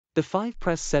The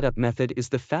 5-press setup method is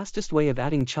the fastest way of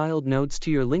adding child nodes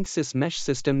to your Linksys mesh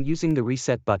system using the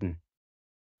reset button.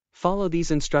 Follow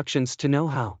these instructions to know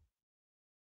how.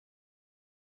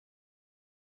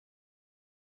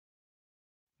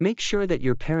 Make sure that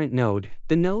your parent node,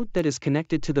 the node that is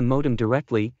connected to the modem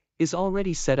directly, is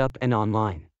already set up and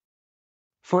online.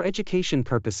 For education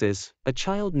purposes, a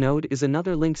child node is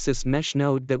another Linksys mesh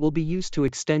node that will be used to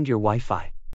extend your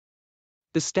Wi-Fi.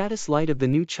 The status light of the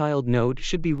new child node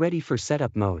should be ready for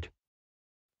setup mode.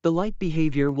 The light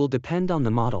behavior will depend on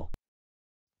the model.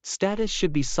 Status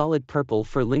should be solid purple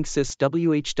for Linksys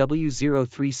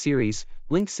WHW03 series,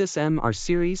 Linksys MR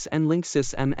series and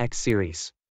Linksys MX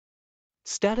series.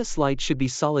 Status light should be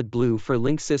solid blue for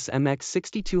Linksys MX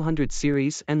 6200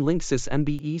 series and Linksys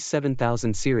MBE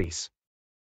 7000 series.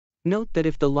 Note that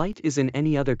if the light is in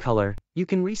any other color, you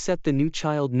can reset the new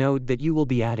child node that you will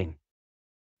be adding.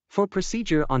 For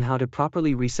procedure on how to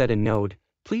properly reset a node,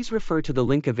 please refer to the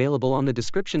link available on the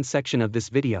description section of this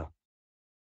video.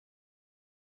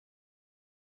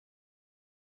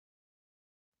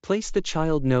 Place the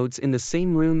child nodes in the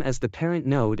same room as the parent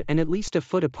node and at least a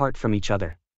foot apart from each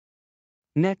other.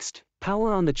 Next,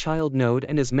 power on the child node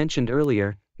and as mentioned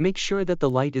earlier, make sure that the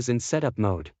light is in setup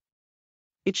mode.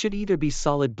 It should either be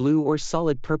solid blue or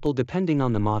solid purple depending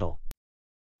on the model.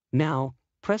 Now,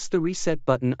 press the reset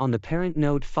button on the parent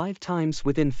node 5 times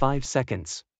within 5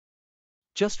 seconds.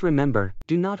 Just remember,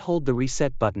 do not hold the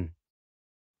reset button.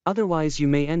 Otherwise you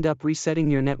may end up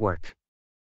resetting your network.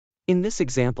 In this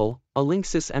example, a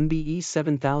Linksys MBE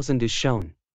 7000 is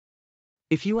shown.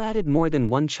 If you added more than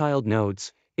one child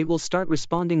nodes, it will start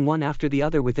responding one after the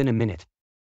other within a minute.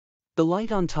 The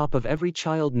light on top of every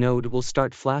child node will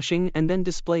start flashing and then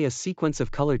display a sequence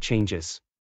of color changes.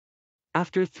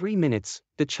 After 3 minutes,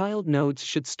 the child nodes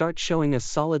should start showing a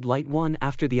solid light one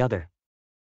after the other.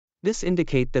 This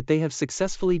indicates that they have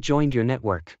successfully joined your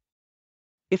network.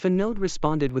 If a node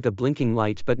responded with a blinking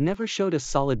light but never showed a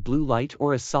solid blue light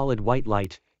or a solid white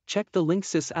light, check the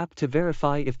Linksys app to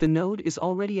verify if the node is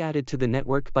already added to the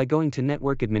network by going to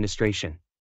Network Administration.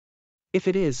 If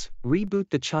it is, reboot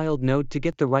the child node to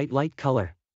get the right light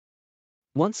color.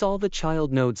 Once all the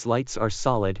child node's lights are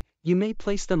solid, you may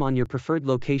place them on your preferred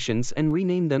locations and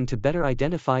rename them to better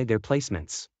identify their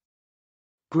placements.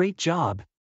 Great job!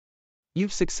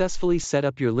 You've successfully set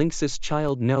up your Linksys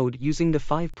child node using the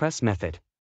 5-press method.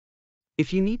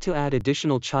 If you need to add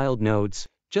additional child nodes,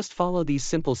 just follow these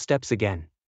simple steps again.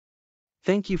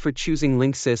 Thank you for choosing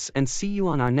Linksys and see you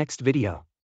on our next video.